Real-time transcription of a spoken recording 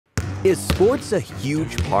Is sports a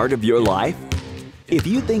huge part of your life? If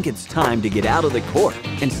you think it's time to get out of the court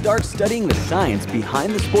and start studying the science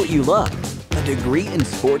behind the sport you love, a degree in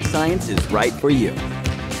sports science is right for you.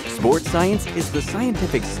 Sports science is the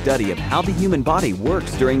scientific study of how the human body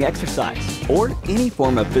works during exercise or any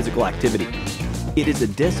form of physical activity. It is a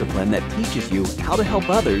discipline that teaches you how to help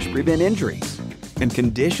others prevent injuries and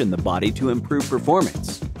condition the body to improve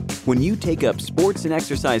performance. When you take up sports and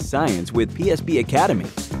exercise science with PSB Academy,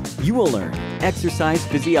 you will learn exercise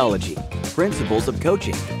physiology, principles of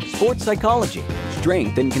coaching, sports psychology,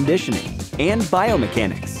 strength and conditioning, and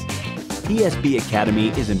biomechanics. PSB Academy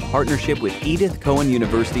is in partnership with Edith Cowan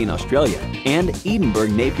University in Australia and Edinburgh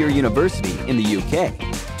Napier University in the UK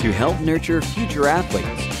to help nurture future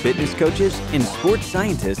athletes, fitness coaches, and sports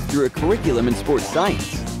scientists through a curriculum in sports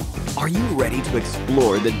science. Are you ready to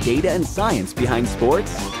explore the data and science behind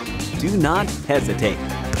sports? Do not hesitate.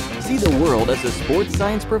 See the world as a sports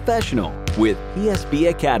science professional with PSB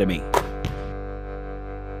Academy.